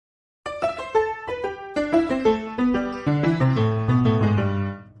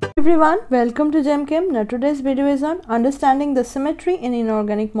Everyone, welcome to GemChem. Now today's video is on understanding the symmetry in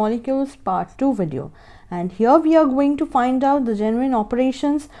inorganic molecules part 2 video, and here we are going to find out the genuine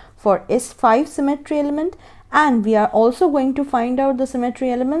operations for S5 symmetry element, and we are also going to find out the symmetry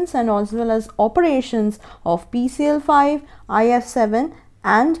elements and as well as operations of PCl5, IF7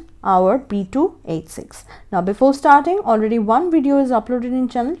 and our B2H6. Now before starting, already one video is uploaded in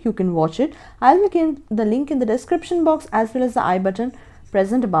channel. You can watch it. I'll make the link in the description box as well as the I button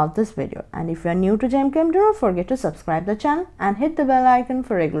present above this video. And if you are new to GemChem, do not forget to subscribe the channel and hit the bell icon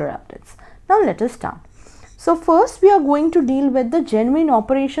for regular updates. Now let us start. So first we are going to deal with the genuine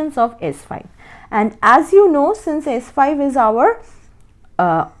operations of S5, and as you know, since S5 is our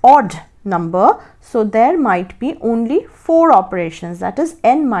odd number, so there might be only 4 operations, that is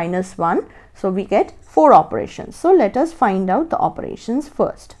n minus 1, so we get 4 operations. So let us find out the operations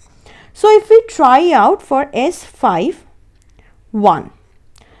first. So if we try out for S5 1,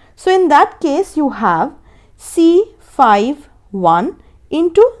 so in that case you have C5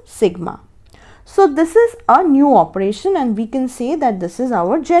 into sigma. So this is a new operation and we can say that this is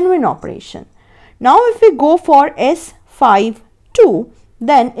our genuine operation. Now if we go for S5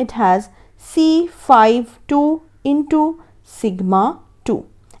 then it has C5 into sigma 2,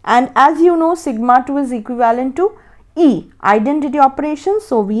 and as you know, sigma 2 is equivalent to E, identity operation,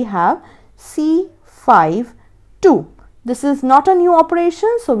 so we have C5 This is not a new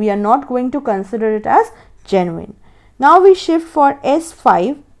operation, so we are not going to consider it as genuine. Now we shift for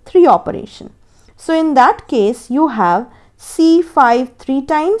S5 operation. So in that case you have C5 3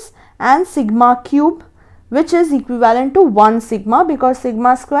 times and sigma cube, which is equivalent to 1 sigma, because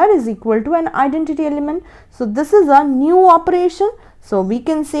sigma square is equal to an identity element. So this is a new operation, so we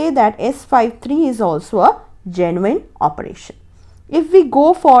can say that S5 is also a genuine operation. If we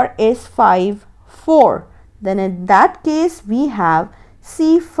go for S5 then in that case we have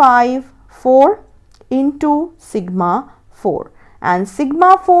C5 into sigma 4, and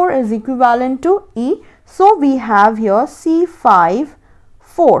sigma 4 is equivalent to E, so we have here C5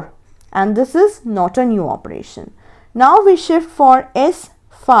 and this is not a new operation. Now we shift for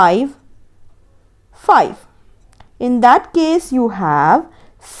S5 in that case you have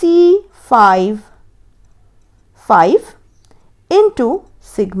C5 into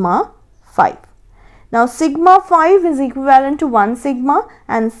sigma 5. Now sigma 5 is equivalent to 1 sigma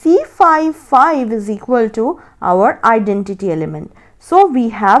and C5 is equal to our identity element. So we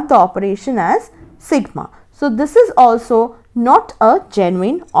have the operation as sigma. So this is also not a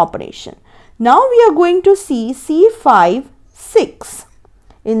genuine operation. Now we are going to see C5 6.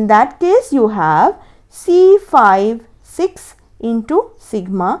 In that case you have C5 into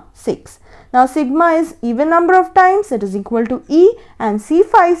sigma 6. Now sigma is even number of times, it is equal to E, and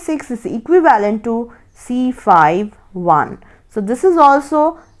C5 6 is equivalent to C5 So this is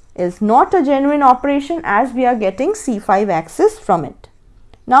also not a genuine operation as we are getting C5 axis from it.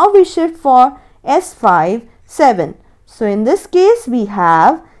 Now we shift for S5 So in this case we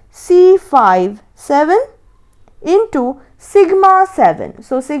have C5 into sigma 7.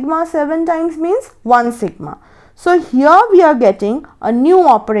 So sigma 7 times means 1 sigma. So here we are getting a new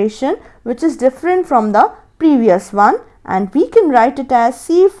operation which is different from the previous one, and we can write it as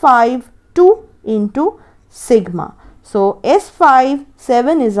C5 into sigma. So S5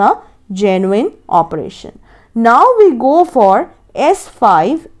 is a genuine operation. Now we go for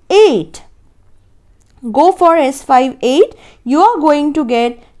S5 Go for S5 you are going to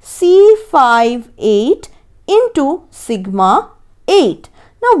get C5 into sigma 8.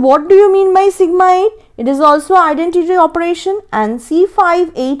 Now what do you mean by sigma 8? It is also identity operation, and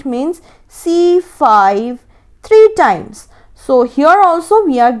C5 means C5 3 times. So here also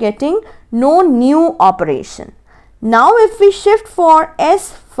we are getting no new operation. Now if we shift for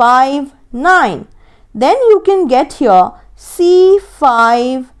S5 then you can get here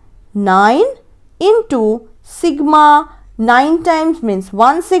C5 into sigma 9 times means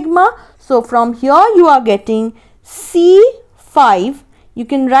 1 sigma. So from here you are getting C5, you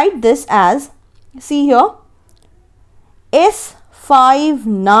can write this as, see here, S5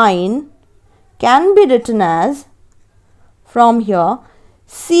 can be written as from here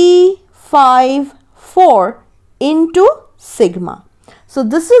C5 into sigma. So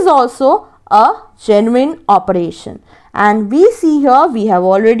this is also a genuine operation, and we see here we have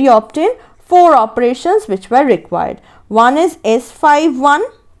already obtained 4 operations which were required. One is S5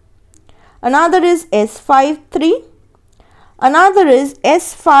 another is S5 another is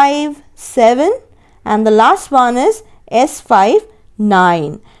S5 and the last one is S5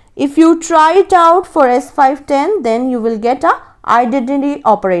 If you try it out for S5 then you will get a identity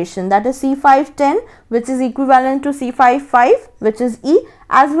operation, that is C510, which is equivalent to C55, which is E,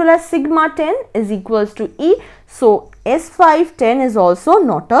 as well as sigma 10 is equals to E. So S510 is also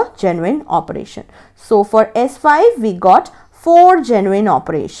not a genuine operation. So for S5 we got 4 genuine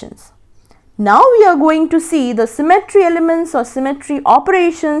operations. Now we are going to see the symmetry elements or symmetry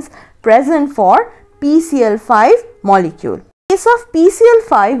operations present for PCl5 molecule. In case of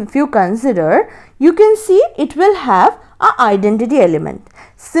PCl5, if you consider, you can see it will have a identity element.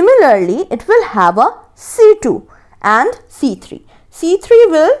 Similarly, it will have a C2 and C3. C3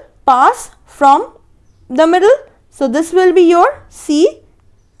 will pass from the middle. So this will be your C3.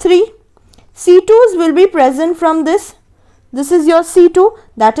 C2s will be present from this. This is your C2.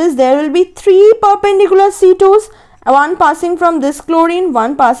 That is, there will be 3 perpendicular C2s. One passing from this chlorine,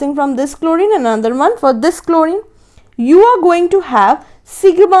 one passing from this chlorine, another one for this chlorine. You are going to have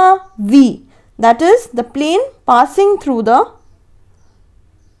sigma V, that is the plane passing through the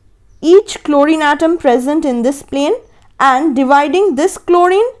each chlorine atom present in this plane and dividing this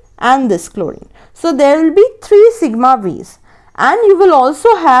chlorine and this chlorine. So there will be 3 sigma V's, and you will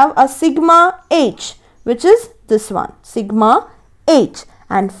also have a sigma H, which is this one, sigma H,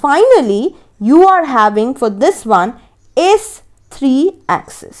 and finally you are having for this one S3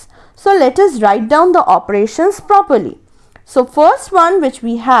 axis. So let us write down the operations properly. So first one which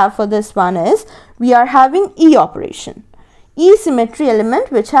we have for this one is, we are having E operation, E symmetry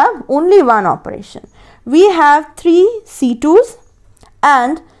element which have only one operation. We have 3 C2s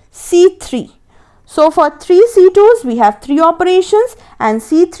and C3. So for 3 C2s we have 3 operations, and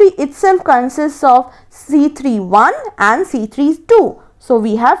C3 itself consists of C31 and C32. So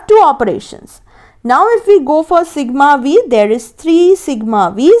we have 2 operations. Now if we go for sigma V, there is 3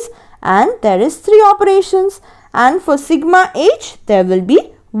 sigma V's and there is 3 operations, and for sigma H there will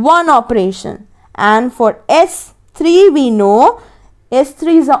be 1 operation, and for S3 we know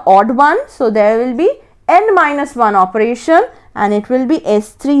S3 is an odd one, so there will be n-1 operation, and it will be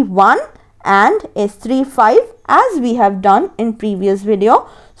S31 and S35 as we have done in previous video.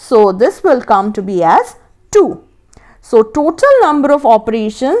 So this will come to be as 2. So total number of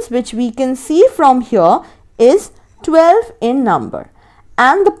operations which we can see from here is 12 in number,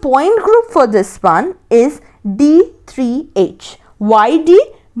 and the point group for this one is D3H. Why D?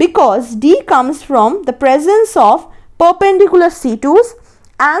 Because D comes from the presence of perpendicular C2s,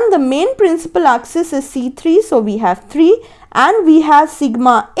 and the main principal axis is C3, so we have 3, and we have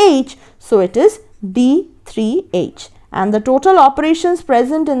sigma H, so it is D3H, and the total operations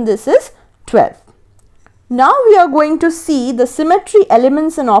present in this is 12. Now we are going to see the symmetry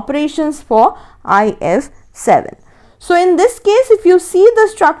elements and operations for IF7. So in this case, if you see the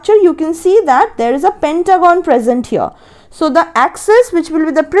structure, you can see that there is a pentagon present here. So the axis, which will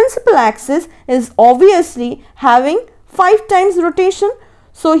be the principal axis, is obviously having 5 times rotation.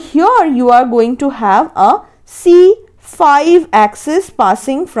 So here you are going to have a C5 axis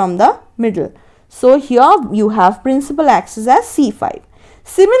passing from the middle. So here you have principal axis as C5.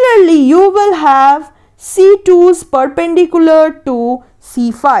 Similarly, you will have C2s perpendicular to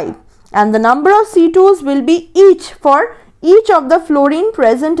C5, and the number of C2s will be each for each of the fluorine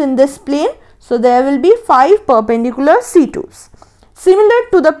present in this plane. So there will be 5 perpendicular C2s. Similar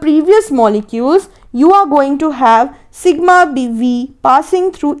to the previous molecules, you are going to have sigma BV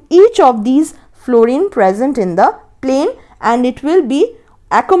passing through each of these fluorine present in the plane, and it will be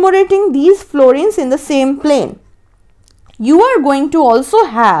accommodating these fluorines in the same plane. You are going to also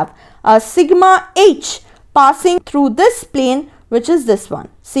have a sigma H passing through this plane, which is this one,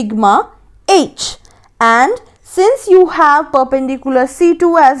 sigma H, and since you have perpendicular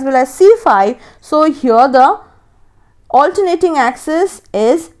C2 as well as C5, so here the alternating axis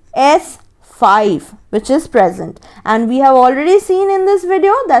is S5, which is present, and we have already seen in this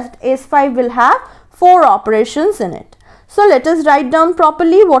video that S5 will have 4 operations in it. So let us write down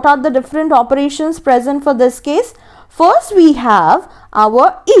properly what are the different operations present for this case. First we have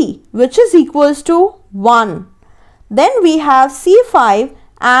our E, which is equals to 1. Then we have C5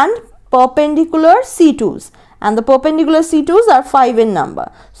 and perpendicular C2s, and the perpendicular C2s are 5 in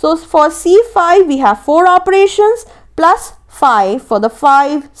number. So for C5 we have 4 operations plus 5 for the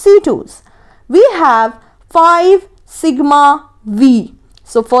 5 C2s. We have 5 sigma V.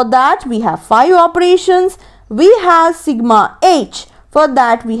 So for that we have 5 operations. We have sigma H. For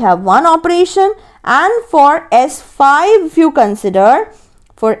that we have 1 operation. And for S5, if you consider,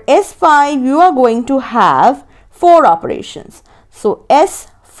 for S5 you are going to have 4 operations. So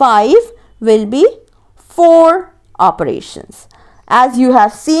S5 will be 4 operations. As you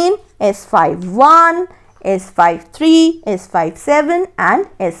have seen, S5-1, S5-3, S5-7 and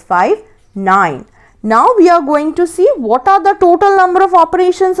S5-9. Now we are going to see what are the total number of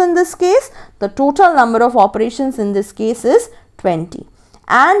operations in this case. The total number of operations in this case is 20.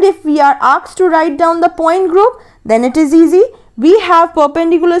 And if we are asked to write down the point group, then it is easy. We have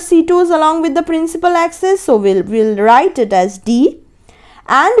perpendicular C2s along with the principal axis, so we'll write it as D.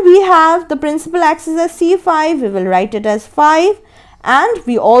 And we have the principal axis as C5, we will write it as 5. And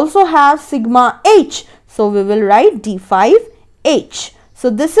we also have sigma H, so we will write D5H. So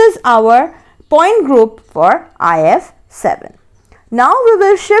this is our point group for IF7. Now we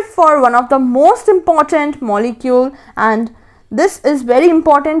will shift for one of the most important molecule, and this is very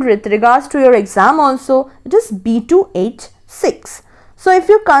important with regards to your exam also. It is B2H6. So if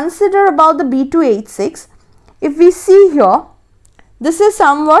you consider about the B2H6, if we see here, this is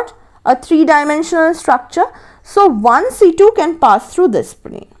somewhat a three-dimensional structure. So one C2 can pass through this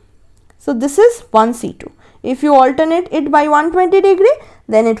plane. So this is one C2. If you alternate it by 120 degree,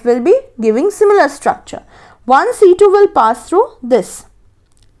 then it will be giving similar structure. One C2 will pass through this.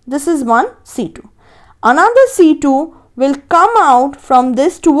 This is one C2. Another C2 will come out from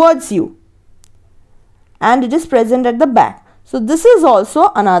this towards you, and it is present at the back. So this is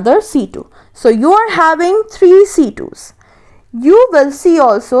also another C2. So you are having three C2s. You will see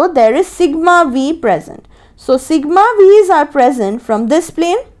also there is sigma V present. So sigma V's are present from this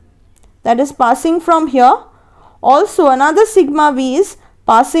plane, that is passing from here. Also another sigma V is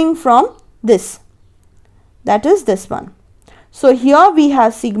passing from this, that is this one. So here we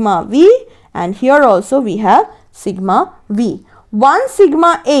have sigma V, and here also we have sigma V. One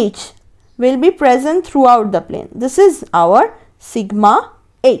sigma H will be present throughout the plane. This is our sigma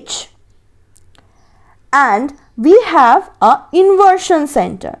H. And we have a inversion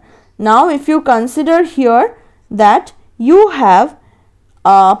center. Now if you consider here that you have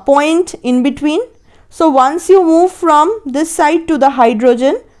a point in between. So once you move from this side to the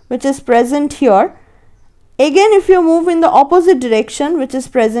hydrogen, which is present here, again if you move in the opposite direction, which is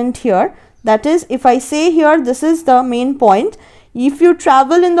present here, that is, if I say here this is the main point, if you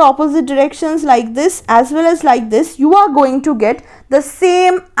travel in the opposite directions like this as well as like this, you are going to get the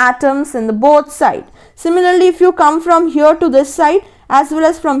same atoms in the both sides. Similarly, if you come from here to this side as well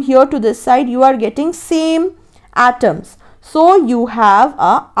as from here to this side, you are getting same atoms. So you have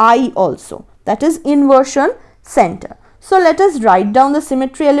a I also, that is inversion center. So let us write down the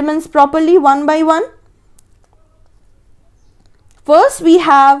symmetry elements properly one by one. First we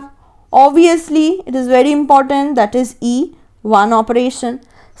have, obviously it is very important, that is E, one operation.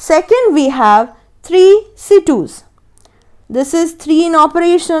 Second we have 3 C2s. This is 3 in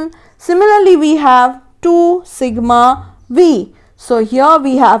operation. Similarly we have 2 sigma V. So here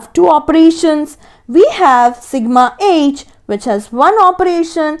we have 2 operations. We have sigma H, which has 1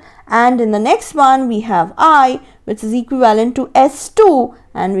 operation, and in the next one we have I, which is equivalent to S2,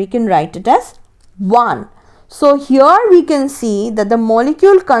 and we can write it as 1. So here we can see that the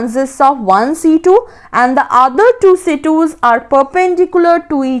molecule consists of one C2 and the other 2 C2s are perpendicular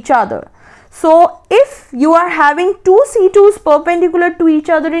to each other. So if you are having 2 C2s perpendicular to each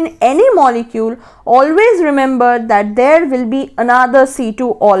other in any molecule, always remember that there will be another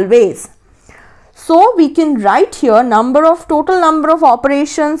C2 always. So we can write here total number of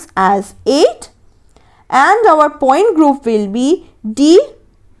operations as 8, and our point group will be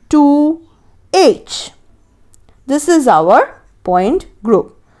D2H. This is our point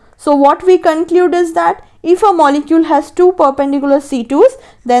group. So what we conclude is that if a molecule has 2 perpendicular C2s,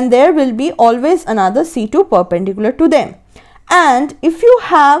 then there will be always another C2 perpendicular to them. And if you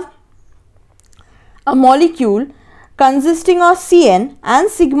have a molecule consisting of Cn and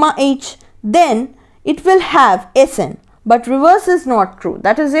sigma H, then it will have Sn. But reverse is not true.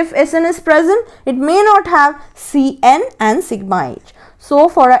 That is, if Sn is present, it may not have Cn and sigma H. So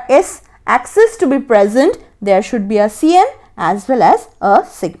for a S axis to be present, there should be a Cn as well as a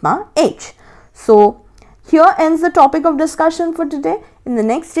sigma H. So here ends the topic of discussion for today. In the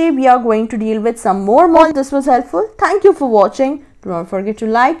next day, we are going to deal with some more. This was helpful. Thank you for watching. Do not forget to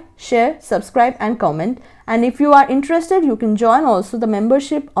like, share, subscribe and comment. And if you are interested, you can join also the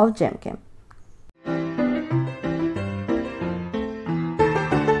membership of GemChem.